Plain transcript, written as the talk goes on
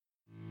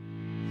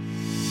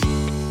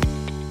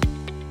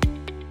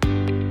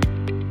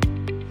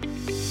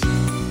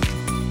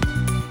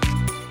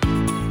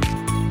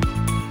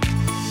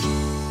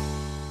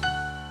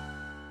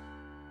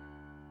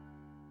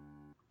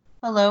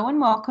Hello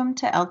and welcome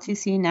to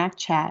LTC NAC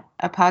Chat,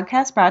 a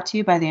podcast brought to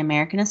you by the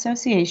American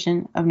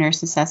Association of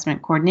Nurse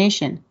Assessment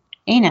Coordination,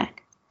 ANAC.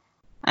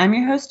 I'm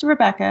your host,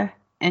 Rebecca,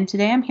 and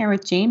today I'm here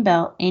with Jane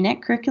Bell,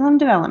 ANAC Curriculum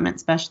Development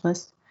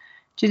Specialist,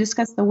 to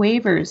discuss the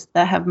waivers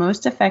that have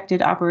most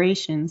affected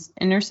operations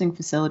in nursing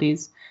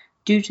facilities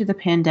due to the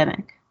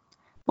pandemic.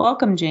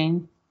 Welcome,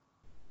 Jane.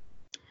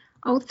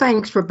 Oh,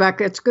 thanks,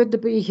 Rebecca. It's good to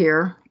be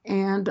here.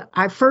 And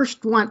I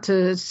first want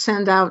to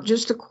send out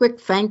just a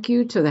quick thank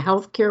you to the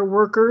healthcare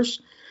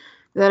workers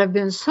that have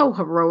been so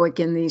heroic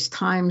in these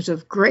times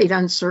of great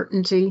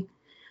uncertainty.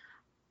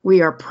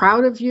 We are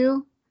proud of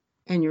you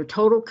and your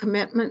total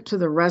commitment to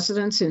the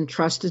residents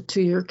entrusted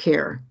to your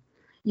care.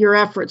 Your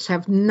efforts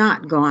have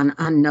not gone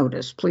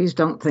unnoticed. Please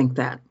don't think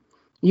that.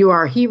 You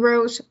are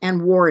heroes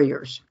and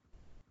warriors.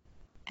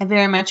 I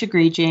very much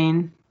agree,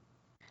 Jane.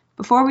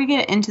 Before we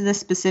get into the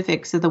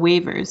specifics of the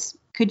waivers,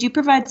 could you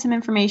provide some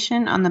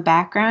information on the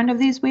background of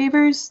these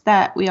waivers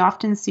that we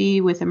often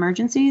see with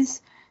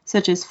emergencies,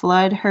 such as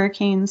flood,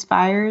 hurricanes,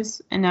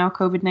 fires, and now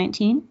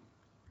COVID-19?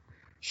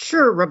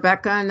 Sure,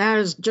 Rebecca, and that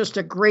is just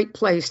a great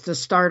place to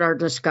start our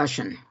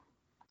discussion.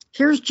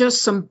 Here's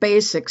just some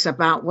basics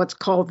about what's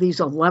called these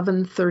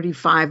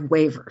 1135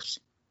 waivers.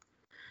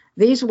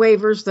 These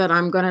waivers that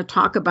I'm going to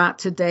talk about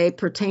today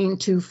pertain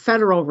to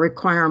federal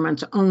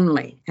requirements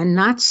only and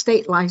not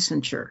state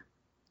licensure.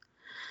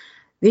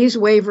 These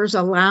waivers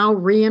allow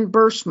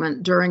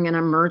reimbursement during an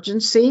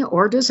emergency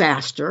or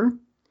disaster,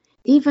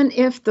 even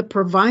if the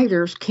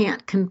providers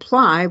can't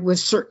comply with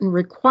certain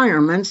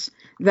requirements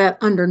that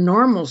under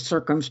normal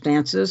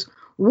circumstances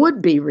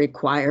would be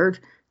required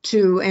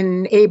to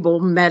enable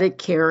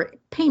Medicare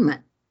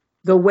payment.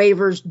 The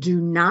waivers do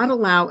not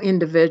allow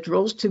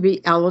individuals to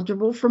be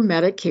eligible for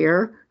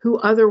Medicare who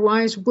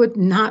otherwise would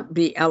not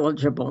be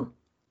eligible,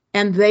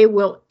 and they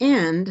will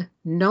end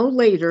no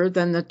later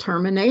than the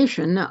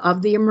termination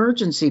of the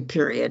emergency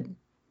period.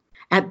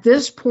 At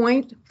this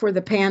point for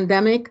the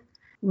pandemic,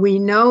 we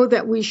know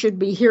that we should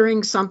be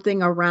hearing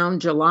something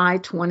around July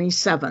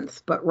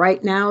 27th, but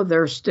right now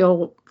they're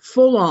still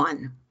full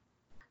on.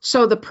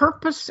 So the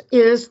purpose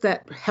is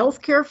that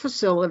healthcare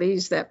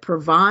facilities that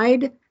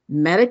provide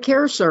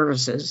Medicare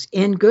services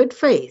in good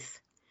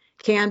faith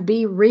can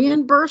be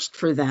reimbursed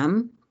for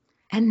them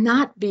and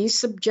not be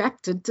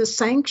subjected to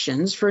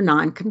sanctions for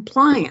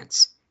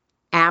noncompliance,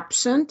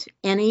 absent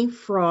any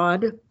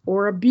fraud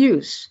or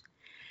abuse.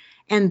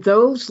 And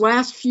those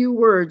last few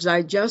words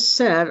I just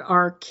said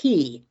are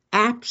key,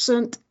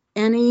 absent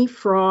any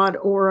fraud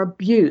or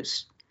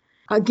abuse.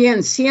 Again,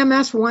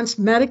 CMS wants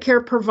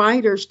Medicare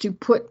providers to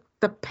put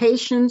the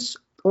patients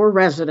or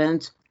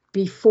residents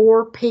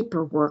before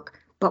paperwork,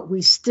 but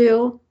we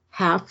still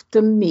have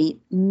to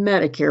meet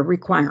Medicare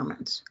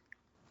requirements.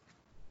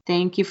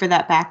 Thank you for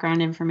that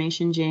background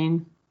information,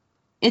 Jane.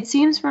 It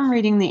seems from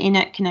reading the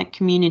ANAC Connect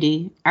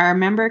community, our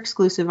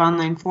member-exclusive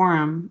online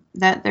forum,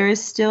 that there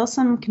is still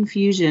some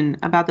confusion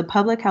about the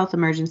public health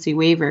emergency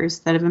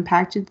waivers that have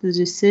impacted the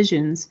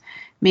decisions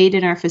made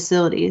in our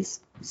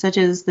facilities, such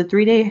as the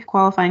 3-day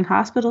qualifying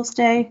hospital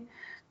stay,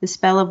 the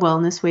spell of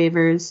wellness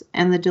waivers,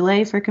 and the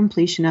delay for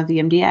completion of the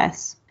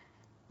MDS.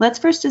 Let's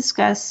first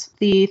discuss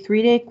the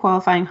 3-day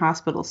qualifying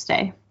hospital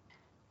stay.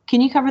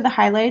 Can you cover the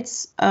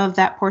highlights of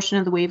that portion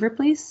of the waiver,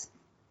 please?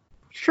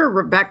 Sure,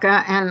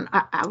 Rebecca, and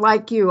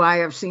like you, I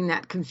have seen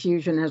that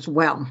confusion as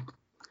well.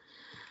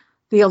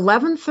 The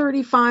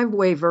 1135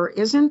 waiver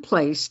is in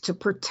place to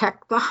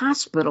protect the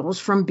hospitals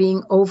from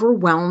being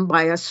overwhelmed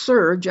by a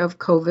surge of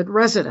COVID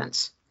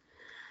residents.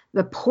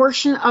 The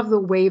portion of the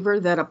waiver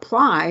that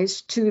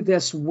applies to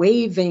this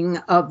waiving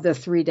of the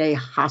 3-day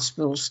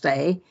hospital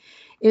stay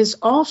is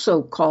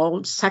also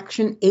called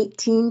Section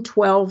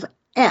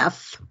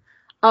 1812F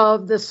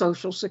of the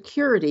Social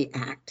Security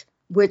Act,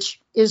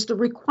 which is the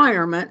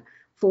requirement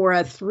for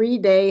a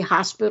 3-day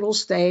hospital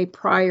stay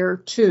prior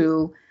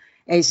to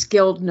a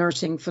skilled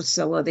nursing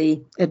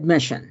facility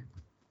admission.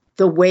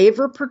 The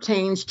waiver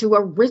pertains to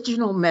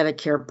original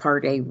Medicare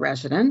Part A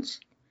residents.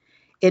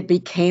 It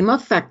became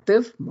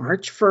effective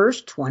March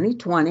 1st,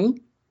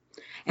 2020,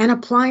 and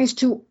applies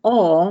to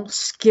all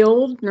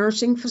skilled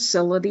nursing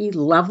facility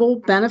level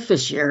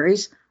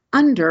beneficiaries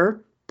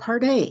under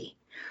Part A,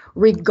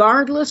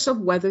 regardless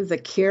of whether the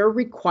care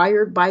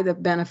required by the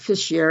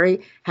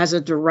beneficiary has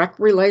a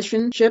direct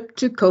relationship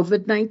to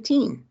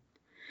COVID-19.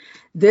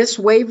 This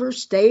waiver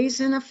stays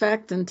in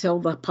effect until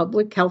the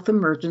public health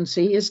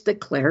emergency is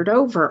declared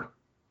over.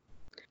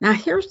 Now,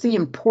 here's the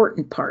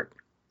important part.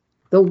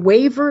 The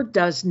waiver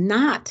does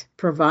not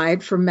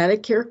provide for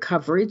Medicare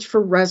coverage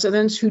for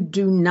residents who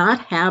do not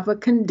have a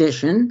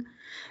condition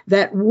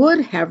that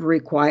would have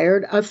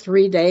required a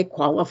 3-day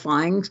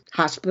qualifying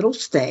hospital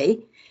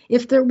stay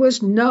if there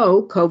was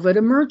no COVID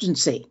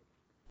emergency.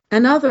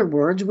 In other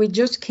words, we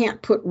just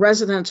can't put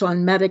residents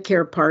on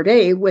Medicare Part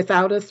A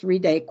without a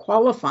 3-day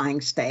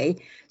qualifying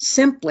stay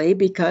simply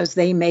because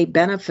they may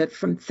benefit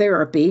from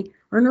therapy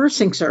or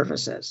nursing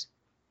services.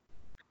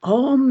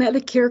 All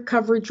Medicare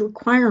coverage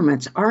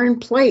requirements are in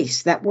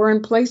place that were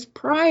in place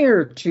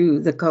prior to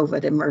the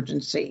COVID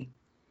emergency.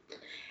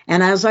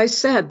 And as I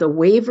said, the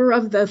waiver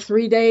of the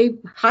 3-day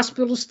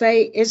hospital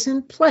stay is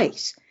in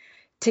place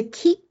to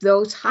keep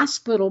those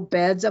hospital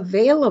beds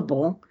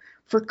available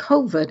for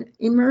COVID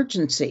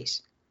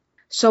emergencies.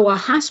 So a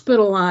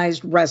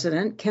hospitalized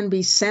resident can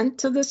be sent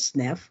to the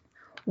SNF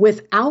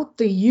without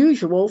the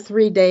usual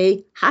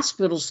 3-day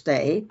hospital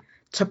stay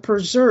to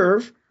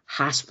preserve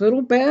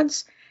hospital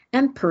beds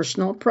and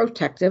personal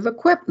protective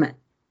equipment.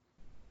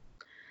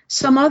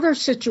 Some other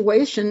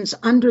situations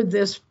under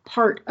this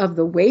part of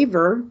the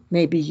waiver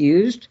may be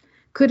used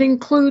could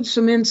include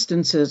some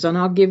instances, and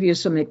I'll give you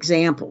some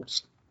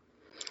examples.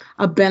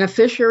 A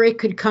beneficiary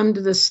could come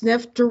to the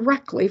SNF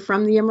directly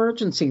from the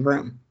emergency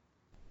room.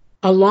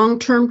 A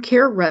long-term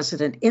care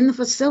resident in the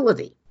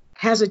facility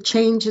has a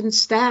change in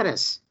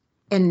status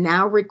and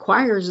now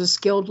requires a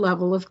skilled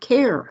level of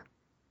care.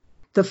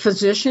 The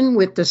physician,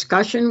 with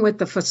discussion with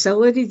the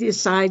facility,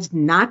 decides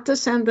not to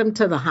send them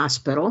to the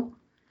hospital.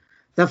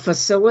 The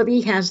facility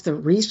has the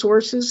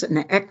resources and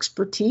the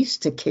expertise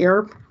to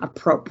care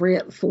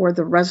appropriate for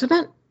the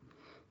resident,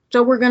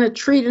 so we're going to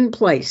treat in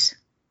place.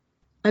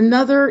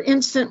 Another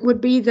instant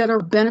would be that a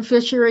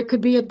beneficiary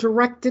could be a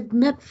direct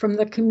admit from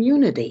the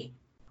community,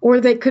 or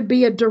they could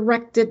be a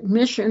direct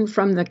admission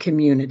from the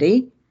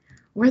community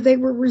where they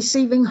were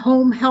receiving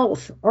home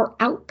health or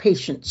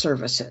outpatient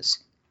services.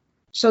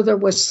 So there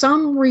was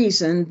some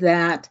reason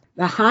that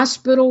the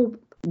hospital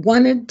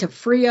wanted to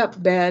free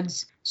up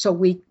beds, so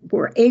we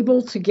were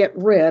able to get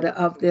rid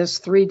of this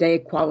 3-day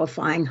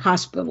qualifying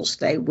hospital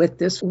stay with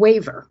this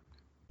waiver.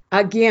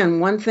 Again,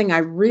 one thing I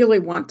really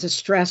want to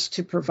stress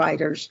to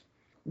providers,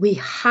 we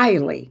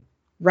highly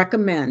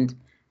recommend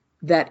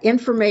that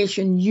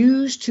information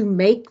used to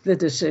make the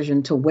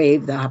decision to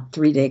waive the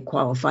 3-day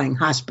qualifying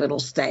hospital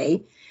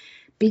stay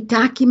be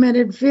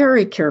documented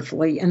very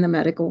carefully in the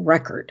medical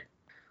record.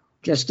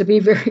 Just to be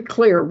very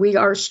clear, we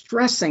are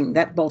stressing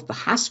that both the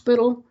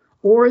hospital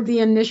or the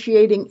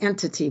initiating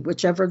entity,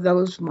 whichever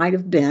those might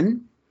have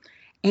been,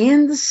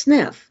 and the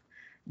SNF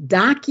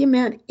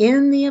document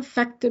in the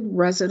affected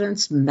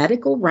resident's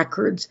medical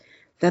records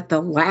that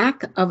the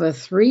lack of a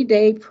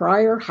 3-day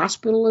prior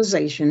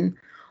hospitalization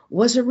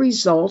was a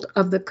result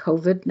of the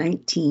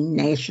COVID-19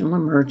 national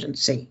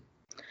emergency.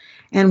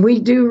 And we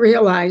do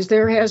realize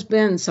there has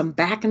been some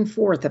back and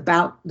forth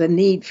about the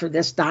need for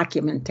this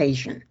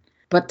documentation.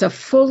 But to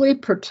fully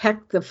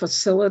protect the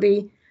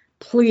facility,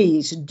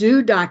 please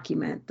do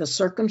document the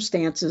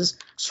circumstances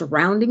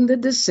surrounding the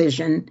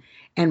decision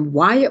and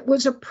why it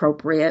was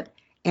appropriate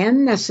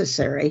and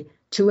necessary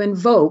to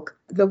invoke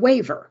the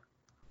waiver.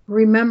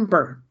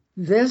 Remember,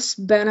 this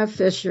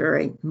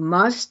beneficiary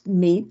must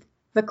meet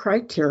the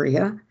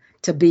criteria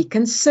to be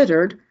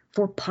considered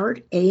for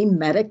Part A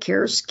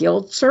Medicare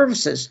skilled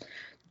services,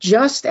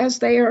 just as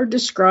they are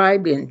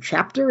described in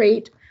Chapter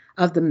 8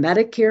 of the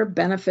Medicare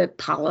Benefit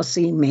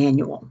Policy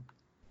Manual.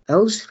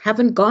 Those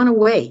haven't gone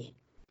away.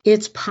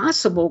 It's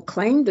possible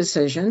claim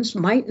decisions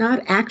might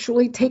not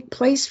actually take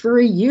place for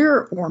a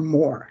year or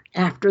more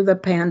after the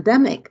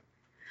pandemic.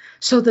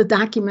 So the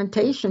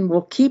documentation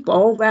will keep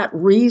all that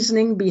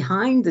reasoning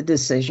behind the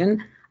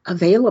decision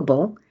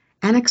available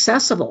and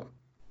accessible.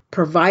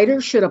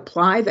 Providers should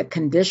apply the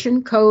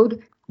condition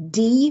code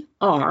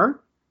DR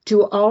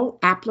to all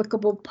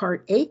applicable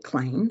Part A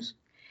claims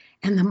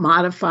and the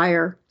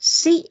modifier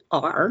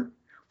CR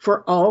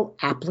for all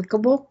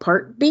applicable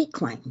Part B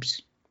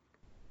claims.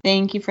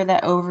 Thank you for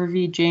that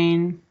overview,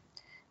 Jane.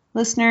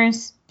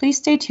 Listeners, please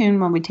stay tuned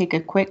while we take a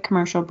quick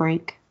commercial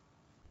break.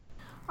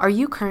 Are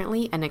you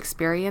currently an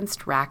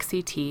experienced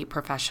RAC-CT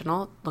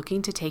professional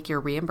looking to take your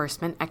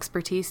reimbursement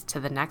expertise to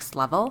the next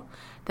level?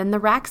 Then the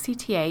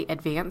RAC-CTA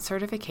Advanced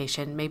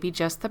Certification may be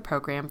just the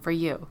program for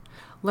you.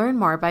 Learn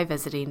more by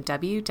visiting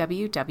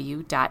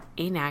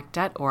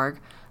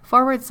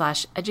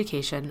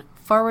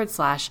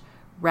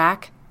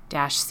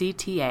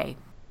www.anac.org/education/RAC-CTA.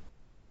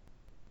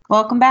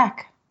 Welcome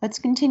back. Let's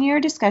continue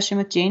our discussion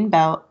with Jane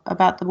Belt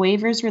about the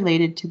waivers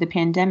related to the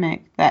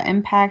pandemic that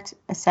impact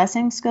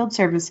assessing skilled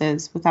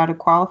services without a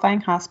qualifying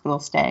hospital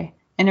stay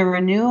and a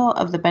renewal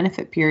of the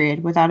benefit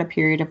period without a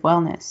period of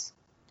wellness.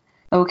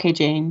 Okay,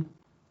 Jane,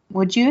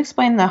 would you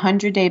explain the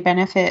 100-day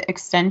benefit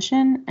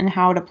extension and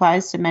how it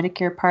applies to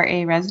Medicare Part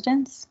A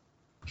residents?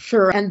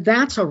 Sure, and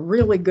that's a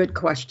really good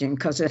question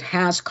because it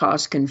has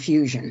caused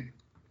confusion.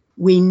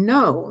 We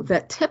know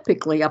that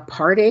typically a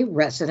Part A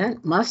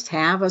resident must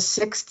have a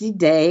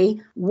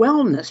 60-day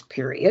wellness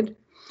period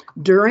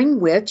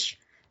during which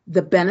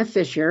the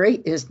beneficiary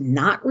is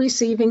not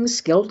receiving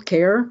skilled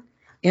care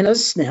in a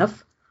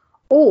SNF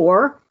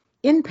or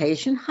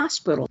inpatient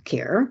hospital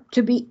care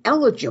to be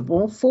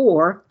eligible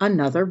for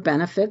another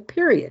benefit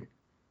period.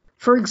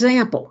 For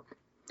example,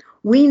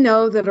 we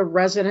know that a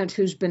resident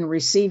who's been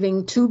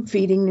receiving tube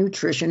feeding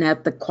nutrition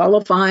at the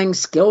qualifying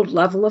skilled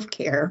level of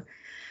care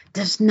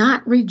does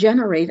not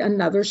regenerate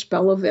another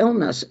spell of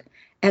illness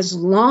as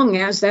long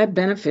as that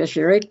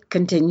beneficiary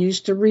continues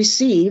to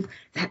receive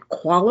that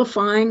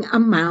qualifying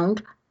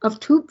amount of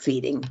tube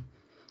feeding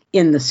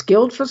in the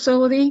skilled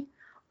facility,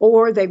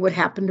 or they would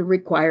happen to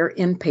require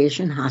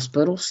inpatient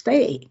hospital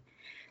stay.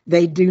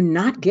 They do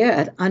not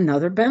get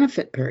another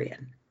benefit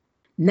period.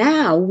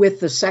 Now, with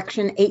the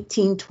Section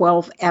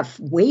 1812F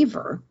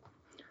waiver,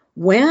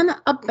 when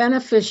a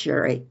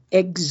beneficiary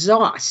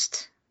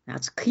exhausts,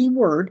 that's a key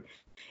word,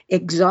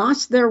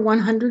 exhausts their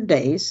 100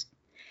 days,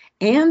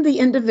 and the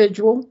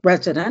individual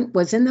resident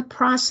was in the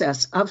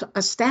process of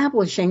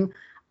establishing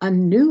a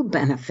new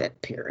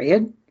benefit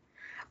period,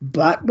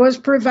 but was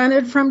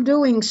prevented from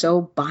doing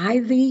so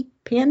by the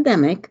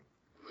pandemic,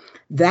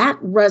 that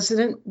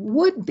resident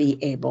would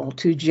be able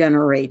to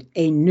generate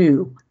a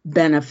new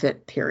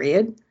benefit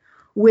period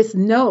with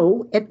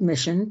no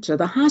admission to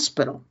the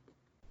hospital.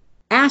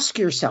 Ask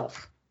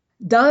yourself,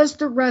 does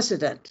the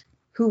resident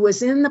who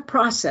was in the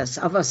process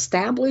of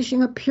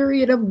establishing a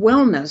period of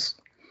wellness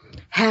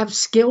have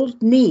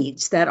skilled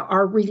needs that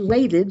are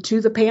related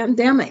to the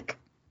pandemic?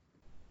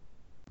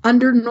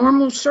 Under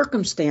normal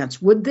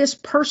circumstance, would this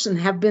person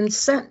have been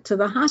sent to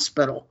the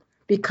hospital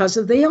because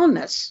of the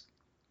illness?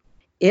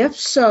 If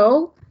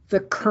so, the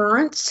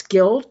current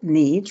skilled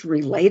needs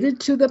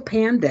related to the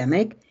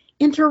pandemic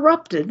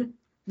interrupted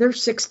their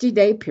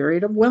 60-day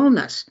period of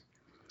wellness,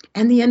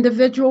 and the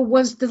individual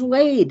was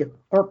delayed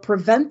or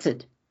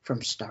prevented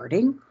from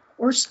starting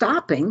or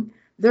stopping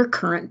their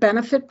current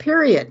benefit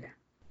period.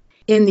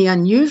 In the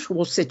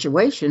unusual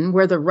situation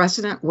where the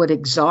resident would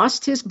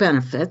exhaust his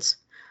benefits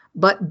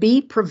but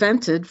be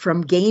prevented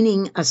from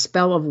gaining a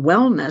spell of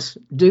wellness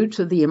due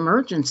to the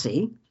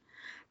emergency,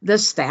 the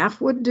staff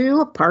would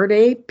do a Part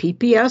A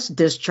PPS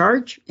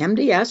discharge,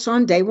 MDS,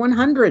 on day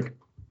 100.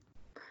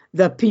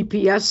 The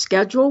PPS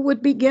schedule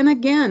would begin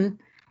again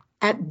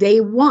at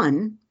day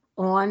 1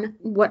 on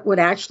what would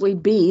actually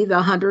be the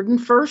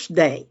 101st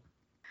day.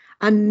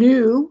 A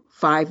new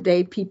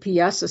 5-day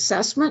PPS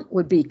assessment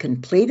would be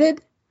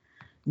completed,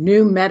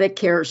 new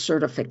Medicare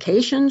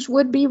certifications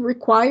would be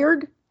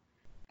required,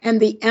 and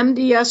the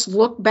MDS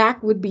look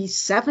back would be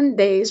 7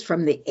 days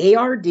from the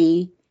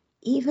ARD,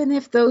 even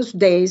if those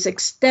days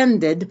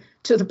extended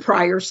to the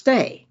prior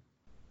stay.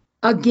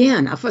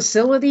 Again, a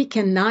facility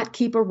cannot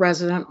keep a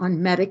resident on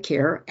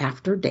Medicare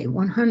after day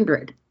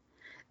 100.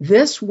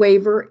 This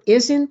waiver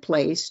is in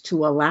place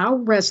to allow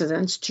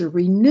residents to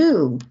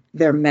renew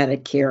their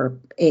Medicare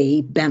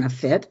A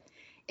benefit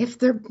if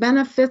their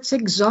benefits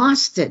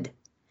exhausted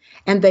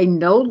and they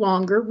no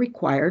longer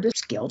required a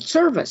skilled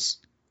service.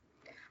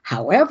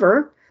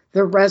 However,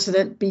 the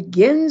resident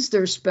begins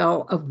their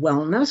spell of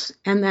wellness,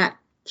 and that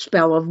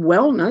spell of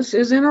wellness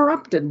is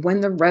interrupted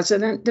when the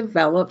resident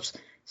develops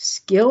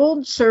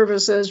skilled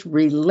services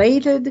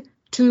related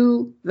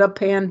to the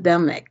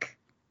pandemic.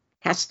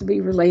 Has to be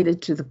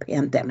related to the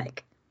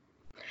pandemic.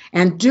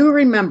 And do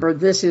remember,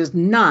 this is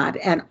not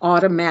an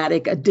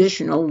automatic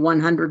additional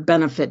 100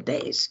 benefit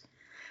days.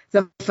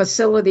 The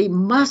facility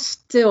must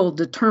still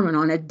determine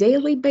on a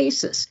daily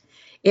basis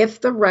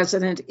if the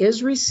resident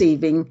is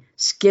receiving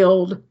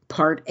skilled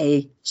Part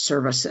A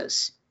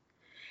services.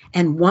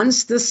 And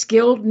once the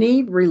skilled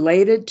need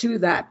related to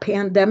that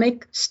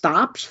pandemic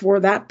stops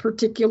for that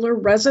particular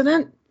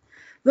resident,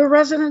 the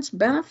resident's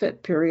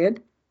benefit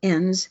period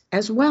ends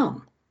as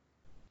well.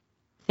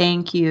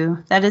 Thank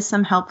you. That is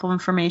some helpful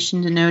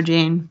information to know,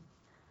 Jane.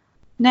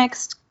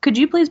 Next, could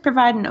you please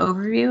provide an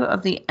overview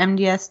of the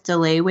MDS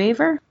delay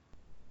waiver?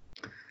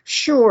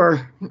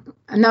 Sure.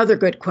 Another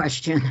good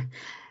question.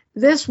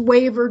 This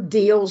waiver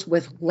deals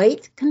with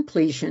late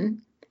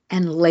completion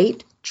and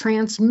late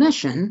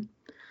transmission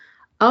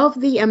of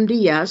the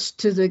MDS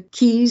to the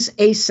KEYS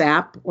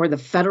ASAP, or the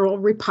Federal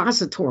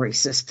Repository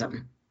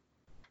System.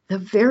 The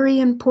very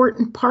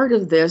important part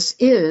of this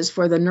is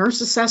for the nurse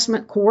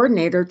assessment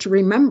coordinator to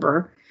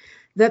remember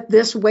that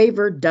this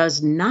waiver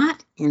does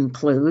not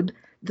include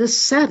the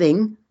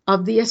setting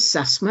of the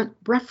assessment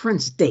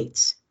reference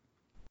dates.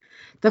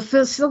 The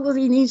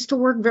facility needs to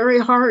work very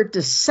hard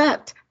to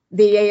set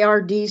the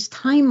ARDs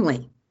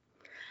timely,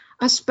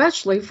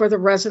 especially for the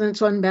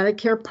residents on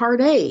Medicare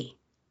Part A.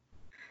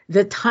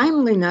 The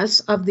timeliness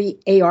of the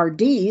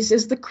ARDs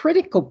is the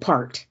critical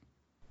part.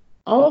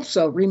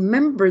 Also,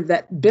 remember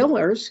that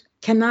billers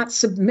cannot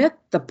submit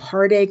the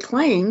Part A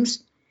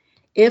claims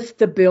if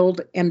the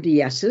billed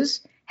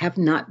MDSs have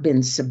not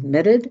been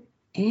submitted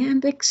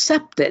and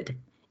accepted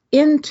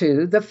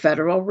into the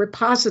federal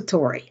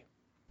repository.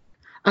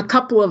 A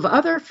couple of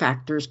other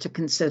factors to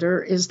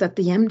consider is that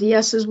the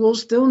MDSs will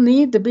still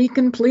need to be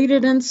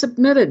completed and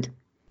submitted.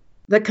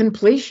 The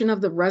completion of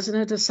the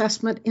resident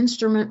assessment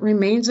instrument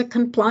remains a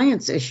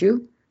compliance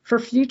issue for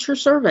future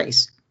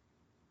surveys.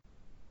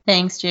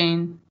 Thanks,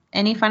 Jane.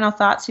 Any final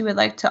thoughts you would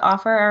like to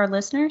offer our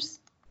listeners?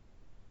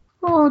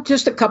 Oh,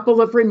 just a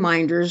couple of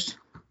reminders.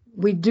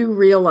 We do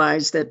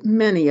realize that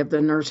many of the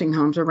nursing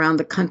homes around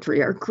the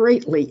country are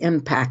greatly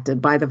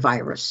impacted by the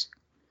virus.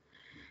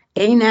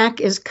 ANAC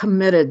is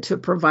committed to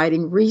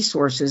providing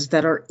resources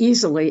that are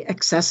easily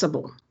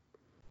accessible.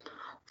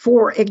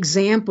 For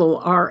example,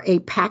 our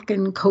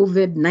APACN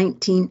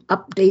COVID-19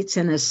 Updates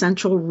and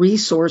Essential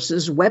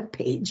Resources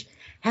webpage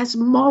has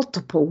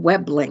multiple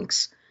web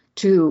links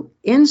to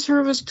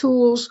in-service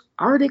tools,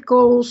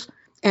 articles,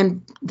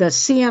 And the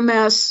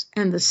CMS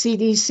and the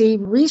CDC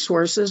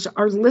resources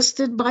are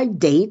listed by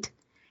date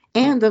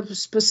and a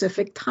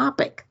specific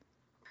topic.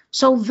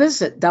 So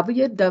visit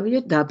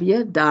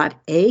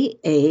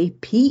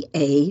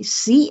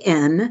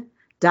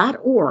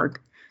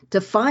www.aapacn.org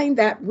to find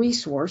that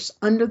resource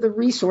under the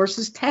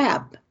Resources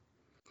tab.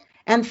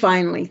 And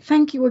finally,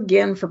 thank you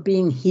again for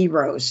being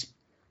heroes.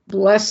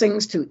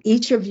 Blessings to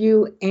each of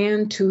you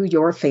and to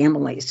your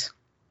families.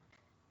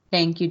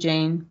 Thank you,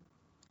 Jane.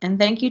 And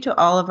thank you to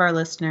all of our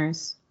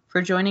listeners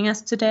for joining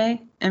us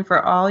today and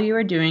for all you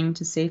are doing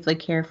to safely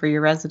care for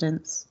your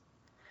residents.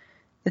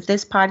 If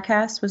this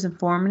podcast was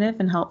informative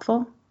and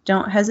helpful,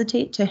 don't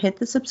hesitate to hit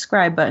the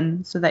subscribe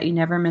button so that you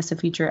never miss a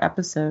future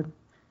episode.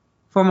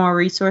 For more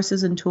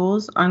resources and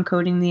tools on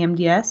coding the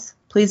MDS,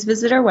 please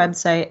visit our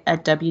website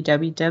at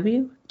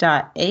www.aanac.org.